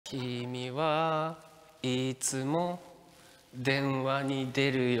君はいつも電話に出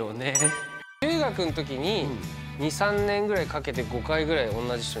るよね。中学の時に2、3年ぐらいかけて5回ぐらい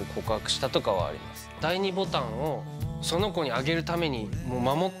同じ人に告白したとかはあります。第2ボタンをその子にあげるためにもう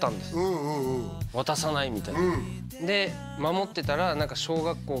守ったんです。渡さないみたいな。で守ってたらなんか小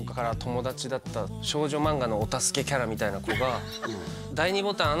学校から友達だった少女漫画のお助けキャラみたいな子が「第2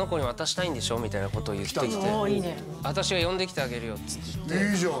ボタンあの子に渡したいんでしょ?」みたいなことを言ってきて「私が呼んできてあげるよ」っつって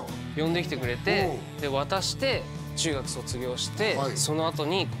言って呼んできてくれて、で渡して中学卒業して、その後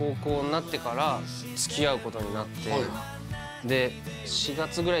に高校になってから付き合うことになって、で4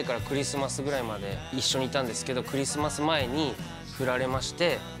月ぐらいからクリスマスぐらいまで一緒にいたんですけど、クリスマス前に振られまし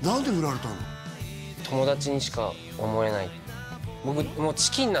て。なんで振られたの？友達にしか思えない。僕もう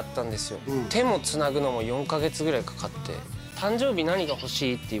チキンになったんですよ。手もつなぐのも4ヶ月ぐらいかかって、誕生日何が欲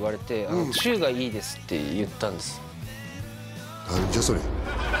しいって言われて、チューがいいですって言ったんです。なんじゃそれ。向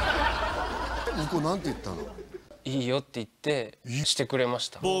こうなんて言ったの？いいよって言ってしてくれまし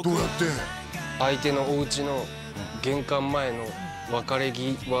た。どうやって？相手のお家の玄関前の別れ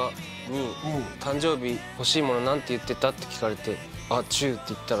際に誕生日欲しいものなんて言ってたって聞かれて、あ、チューっ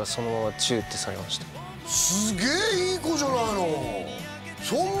て言ったらそのままチューってされました。すげえいい子じゃないの。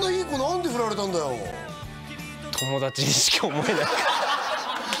そんないい子なんで振られたんだよ。友達にしか思えない。チュー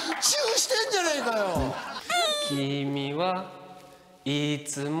してんじゃねえかよ。君はい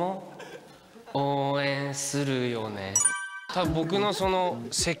つも応援するよね。多分僕のその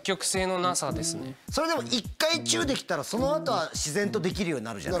積極性のなさですね。それでも一回チューできたらその後は自然とできるように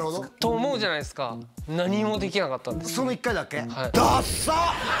なるじゃないですか。と思うじゃないですか。何もできなかったんです。その一回だけ？はい。ダッ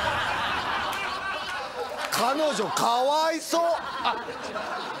サ！彼女かわいそう。あ、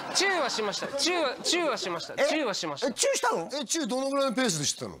チューはしました。チューはしました。チューはしました。チューしたの？チューどのぐらいのペースで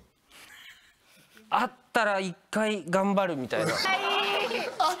してたの？会ったら一回頑張るみたいな。会っ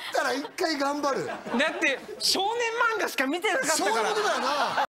たら一回頑張る。だって少年漫画しか見てなかったから。そういうことだよ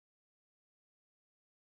な。